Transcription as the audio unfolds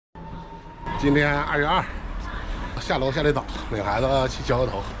今天2月2，下楼下得早，领孩子去浇个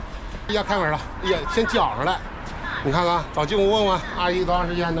头。哎呀，开门了！哎呀，先浇上来。你看看，找进屋问问阿姨多长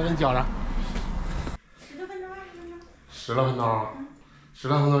时间能给你浇上？10多分钟，10多分钟，10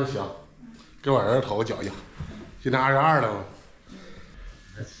多分钟行。给我儿子头浇浇。今天2月2了嘛。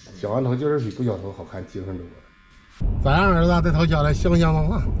浇完头就是比不浇头好看，精神多了。咋样，儿子？这头浇的香不香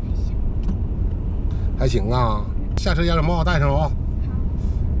啊？还行啊。下车把这帽子戴上啊。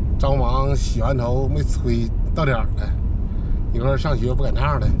张王洗完头没催，到点儿了，一会儿上学不赶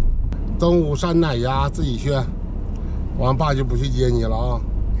趟了。中午上奶鸭自己去，完爸就不去接你了啊。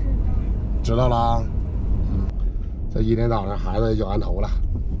知道了啊。这今天早上孩子也浇完头了，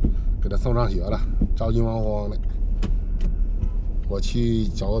给他送上学了，着急忙慌的。我去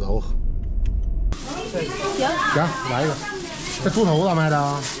浇个头。行，来一个。这猪头咋卖的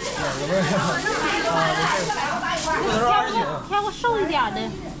啊？挑个瘦一点的。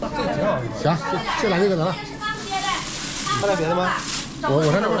行，就来这个得了。还来别的吗？我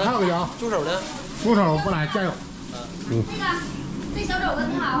上这边看看去啊。猪手的？猪手不来，加油。这小肘子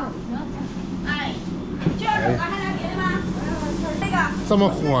挺好。哎，这小肘子还来别的吗？这个。这么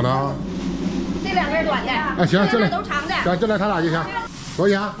火呢？这2根短的。哎，行，就来，都长的。行，就来他俩就行。多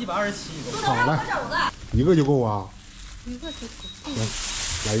少钱？127一个。好嘞，一个就够啊。一个就够。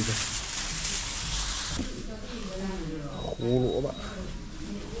行，来一个。胡萝卜。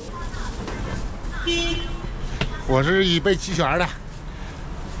我是已备齐全的，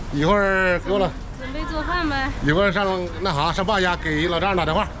一会儿给我了。准备做饭呗。一会儿上那啥上爸家给老丈人打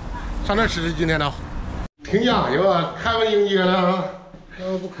电话，上那吃今天的。挺讲究啊，开门迎接了啊。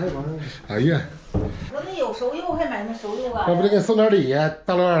不开门。哎呀。我那有熟肉，还买那熟肉啊？要不得给你送点礼，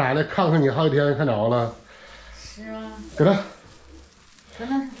大老远来了，看看你好几天没看着了。是吗？搁这。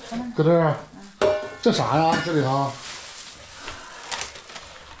搁这儿。这啥呀？这里头。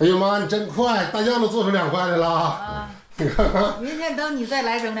哎呀妈，你真快，大酱都做出2块来了。啊。你看看。明天等你再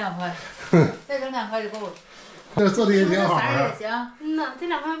来整2块，再整2块就够了。这做的也挺好。色也行。这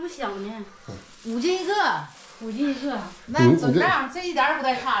2块不小呢。5斤一个。5斤一个。那总账这一点也不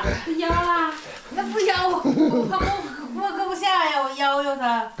带差的。不腰啊？那不腰，我搁不下呀，我腰腰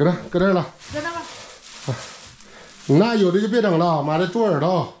它。搁这儿了。搁这吧。你那有的就别整了，买的猪耳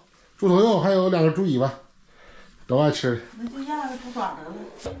朵、猪头肉，还有2个猪尾巴，都爱吃。那就压个猪爪得了。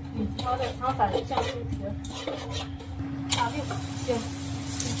炒点糖粉酱猪皮。大病行。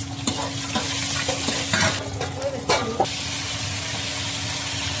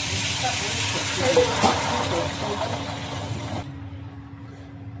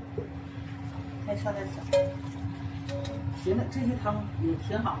再烧点水。行了，这些汤也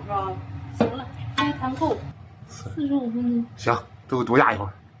挺好，是吧？行了，这些汤够45分钟。行，都给多压一会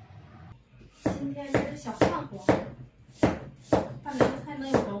儿。今天是小炭火，拌凉菜能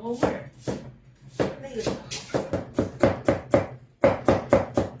有着个味儿。那个。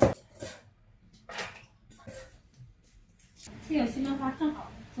这小西兰花正好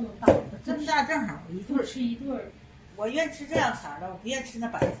这么大，这么大正好一对吃一对儿。我愿吃这样色的，我不愿吃那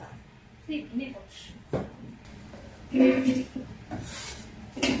白色。这比那好吃。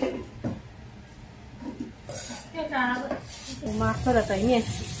掉渣子，我妈喝点白面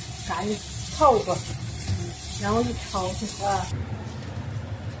水，赶紧泡着，然后一焯去啊。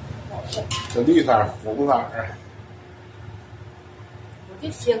这绿色、红色儿。我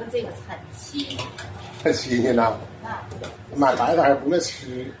就喜欢这个菜，稀。太新鲜了。啊。买白色不能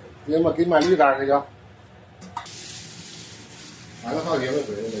吃，给你买绿色去行。完了，放节目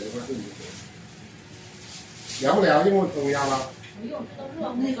水，我一会儿自己水。凉不凉？用过蒸一下子？不用，这都热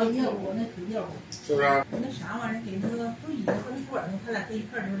乎。那个热乎，那挺热乎。是不是？我那啥玩意儿，给那个猪尾巴和那猪耳朵，他俩搁一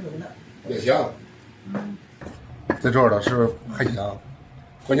块儿就揉的。也行。这猪耳朵是不是还行？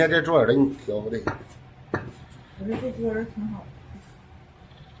关键这猪耳朵你挑的。我说这猪耳朵挺好。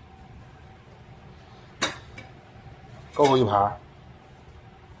够不一盘？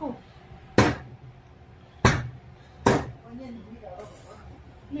够。关键你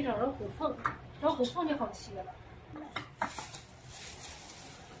没找着骨缝，找骨缝就好切了。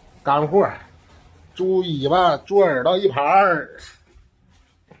干货，猪尾巴、猪耳朵一盘儿。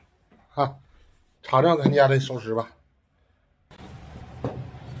哈，尝尝咱家的熟食吧。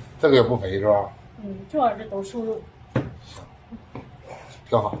这个也不肥是吧？这玩意儿都瘦肉。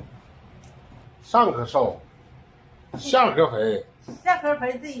挺好。上壳瘦，下壳肥。下壳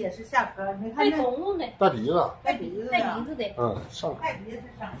肥，这也是下壳，你看带头子的。带鼻子。带鼻子的。带鼻子的。上壳。带鼻子是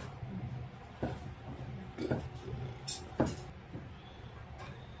上壳。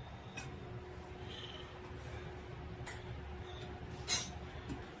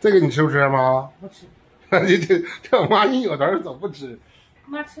这个你吃不吃吗？不吃。这妈一扭头总不吃。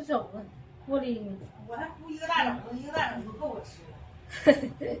妈吃肘子。我的，我还铺一个大肘子，一个大肘子够我吃了。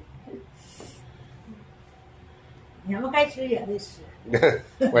你们该吃也得吃。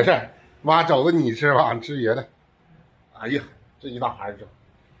没事，妈肘子你吃吧，你吃别的。哎呀，这一大盘子，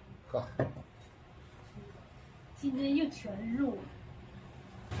呵。今天又全肉。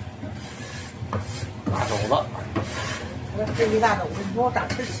大肘子，我这一大肘子，你说我咋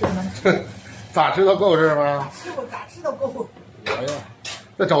吃呢？咋吃都够是吧？咋吃都够。哎呀，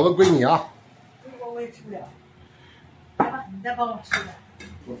这肘子归你啊！我也吃不了。来吧，你再帮我吃点。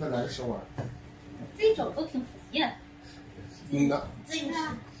我再来个生丸。这肘子挺肥呀。呐，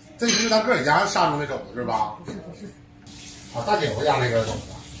这是他个儿家杀出的肘子是吧？不是。啊，大姐夫家那个肘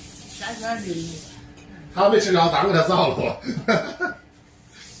子。咱家留的。他没吃着，咱给他造了。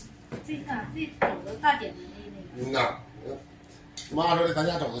这肘子大姐夫那个。呐，妈说的，咱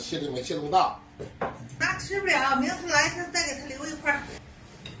家肘子切的没切那么大。那吃不了，明天来他再给他留一块。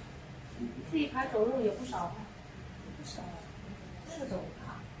这一盘肘肉也不少，不少，这个肘子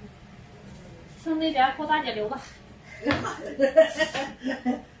啊，剩那点给我大姐留吧。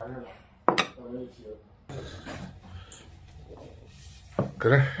搁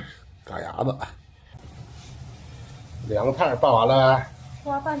这嘎牙子，凉菜拌完了，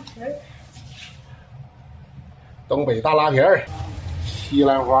花瓣皮儿，东北大拉皮儿，西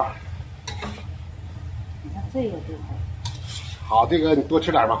兰花。你看这个多好。好，这个你多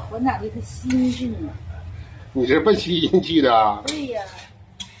吃点吧。我哪的是新鲜啊？你是奔西营去的啊？对呀。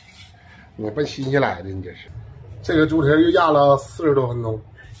你奔新鲜来的，你这是。这个猪蹄又压了40多分钟。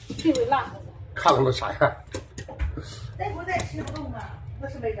这回辣。看看它啥样。这回再吃不动啊，那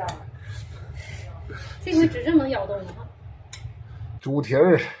是没招。这回指定能咬动了哈。猪蹄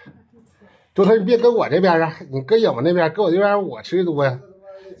儿，猪蹄儿你别搁我这边啊，你搁影子那边，搁我这边我吃的多呀。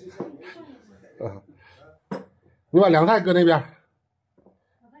你把凉菜搁那边。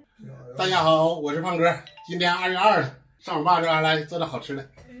大家好，我是胖哥。今天2月2了，上我爸这儿来做点好吃的，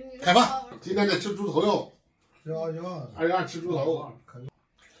开饭。今天得吃猪头肉。2月2吃猪头，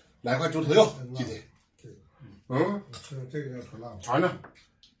来块猪头肉。今天，这个可辣。尝尝。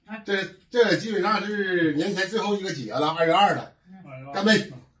这基本上是年前最后一个节了，2月2了。干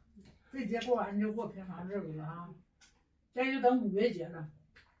杯！这节过完就过平常日子了啊，这就等5月节了。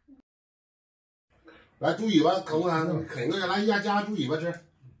来猪尾巴啃不啃？啃一个，来一家加猪尾巴吃。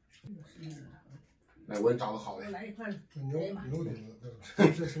来，我给你找个好的。来一块牛蹄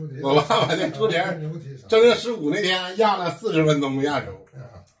子，我爸把那猪蹄儿正月15那天压了40分钟没压熟，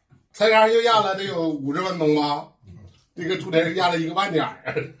菜干又压了得有50分钟吧。这个猪蹄儿压了1个半点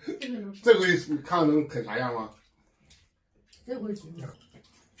儿。这回你看看能啃啥样吗？这回行。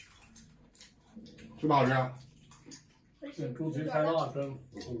是不好吃啊？这猪蹄太辣，真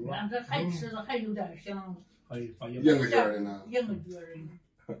苦啊！这还吃的还有点香，硬个劲儿的呢。硬个劲儿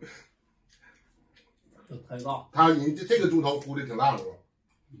的。这太大。你这个猪头铺的挺大锅，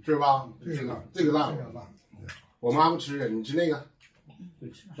是吧？这个大。我妈不吃，你吃那个。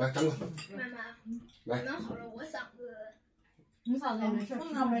来，张哥。妈妈，来。你们好了，我嗓子。你嗓子也没事，没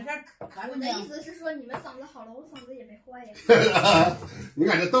事。我的意思是说，你们嗓子好了，我嗓子也没坏呀。你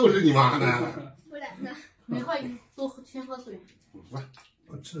敢这逗是你妈呢？不然呢？没坏，多先喝水。来，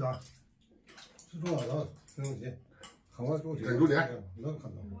我吃啥？吃猪脑子，没问题。啃个猪蹄，啃猪蹄，能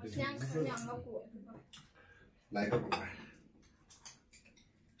啃到。我先啃2个果子吧。来个果。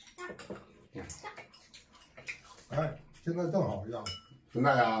哎，现在正好压。现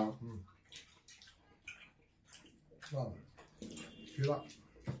在啊，辣了，巨辣。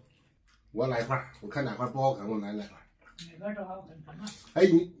我来一块，我看哪块不好啃，我来2块。哪个正好啃啃吧。哎，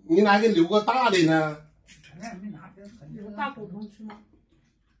你哪给留个大的呢？那也没拿，这啃有个大骨头吃吗？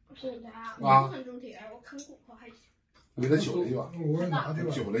不呀，我不啃猪蹄儿，我啃骨头还行。你给它揪了去吧，我拿去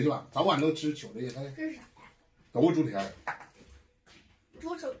吧，揪了去吧，早晚都吃揪了去。这是啥呀？都是猪蹄儿。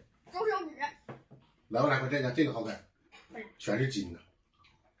猪手指。来，我来块这个好啃，全是筋的。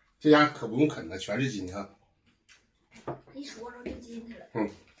这家可不用啃了，全是筋哈。一说着就进去了。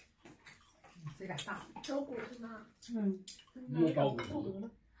这俩大。有骨头吗？又高骨头。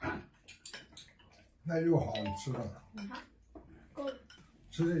那肉好，你吃着。够了。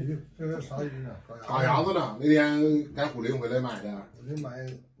吃这鱼，这个啥鱼呢？嘎牙子呢？那天在虎林回来买的。我就买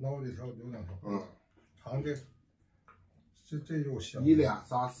捞里头留2头。尝这肉香。1、2、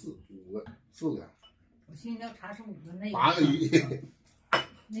3、4、5个，4个。我寻思要查是5个那。8个鱼。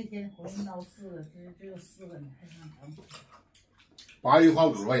那天回来捞4个，只有4个呢，还想尝。 8个鱼花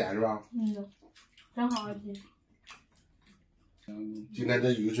50块钱是吧？正好一斤。今天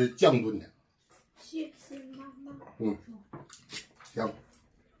这鱼是酱炖的。谢谢妈妈。香。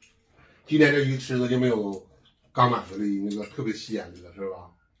今天这鱼吃的就没有刚买回来那个特别鲜的了，是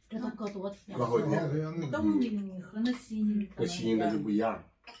吧？这都搁多甜。搁好几天。冻的你和那新和新的就不一样。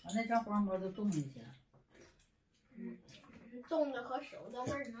把那张黄馍都冻进去了。冻的和熟的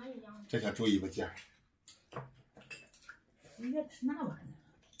味儿能一样吗？这小猪尾巴尖儿。人家吃那玩意儿。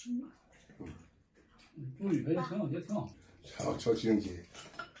猪尾巴也挺好，也挺好。超星期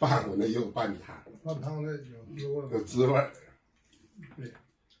拌过那也有拌汤，拌汤的有滋味儿。对。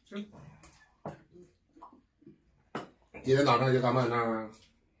今天早上就干拌汤啊？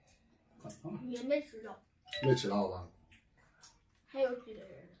也没吃到。没吃到吧？还有几个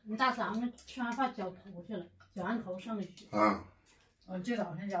人？你大嗓子吃完饭绞头去了，绞完头剩的血。啊。这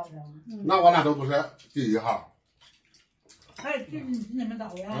早上绞的。那我俩都不是第一号。哎，这是你们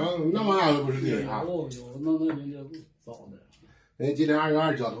早呀？那我俩都不是第一号。有，那人家早的。人家今年2月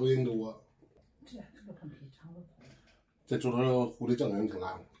2绞头人多。这个很平常的。这猪头糊的整人挺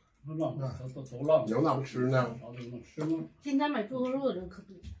烂。都烂。有哪不吃呢？吃吗？今天买猪头肉的人可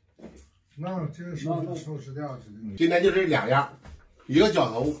多。那这个收拾掉是的。今天就这2样，一个绞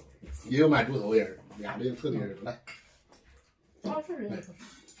头，一个买猪头人，俩这个特别人来。超市人也不是。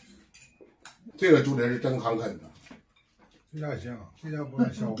这个猪蹄是真抗啃的。这家行，这家不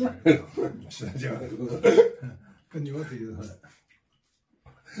按消费，是这样，跟牛蹄子似的。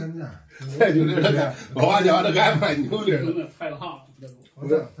真的，这就是这个老花椒这该买牛蹄真的太辣了，不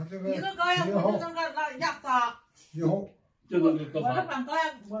是他这个一个高压锅就能让人家撒。以后这个我这把高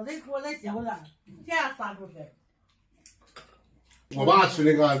压，我这锅再小点，这样撒出去。我爸吃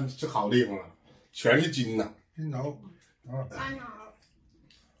那个是好地方了，全是筋呐。筋头啊，大脑。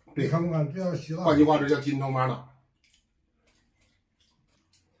你看看这要希腊，换句话说叫筋头玛瑙。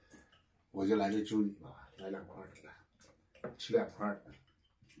我就来这猪尾巴，来2块的，吃2块的。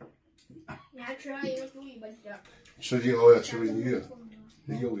你还吃了一个猪尾巴尖儿。吃几口也吃不进去，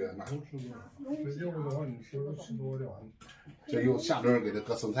这肉也满。都吃多，这肉的话你吃多就完了。这肉下顿给它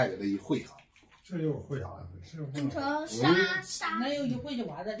搁生菜给它一烩好。这肉烩啥呀？这煮成沙。那肉一烩就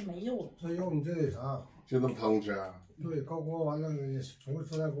完了，就没肉了。这肉你这得啥？就这么腾吃啊？对，高锅完了，你从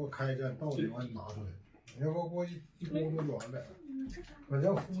蔬菜锅开着倒里完拿出来，你要高锅一咕嘟就完了。反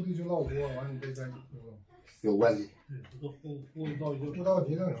正糊的就烙锅，完你这再有关系。这个糊到糊到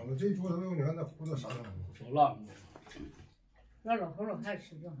一定程度，这猪头肉你看它糊到啥程度？都烂了。让老头老太太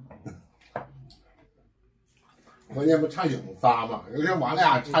吃就好。关键不差影仨嘛，有些我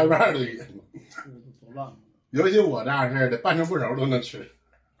俩差一半都赢。都烂了。尤其我这样式的，半生不熟都能吃。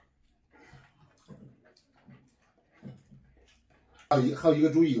还有一个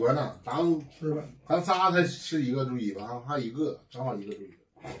猪尾巴呢，咱仨才吃一个猪尾巴，还有一个，正好一个猪尾巴。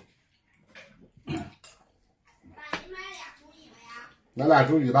爸，你买俩猪尾巴呀？买俩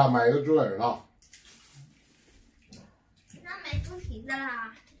猪尾巴，买一个猪耳朵。那买猪蹄子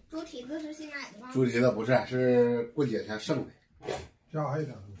啦？猪蹄子是新买的吗？猪蹄子不是，是过节前剩的。家还有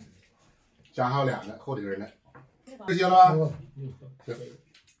俩，家还有2个后蹄儿呢。这些了吧？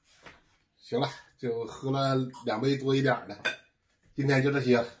行了，就喝了2杯多一点的。今天就这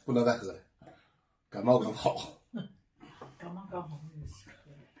些了，不能再喝了，感冒刚好。感冒刚好。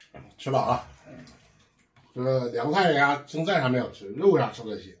吃饱了，这凉菜呀、生菜还没有吃，肉啥吃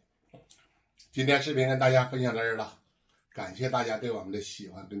不行。今天视频跟大家分享到这儿了，感谢大家对我们的喜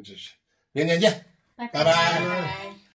欢跟支持，明天见，拜拜。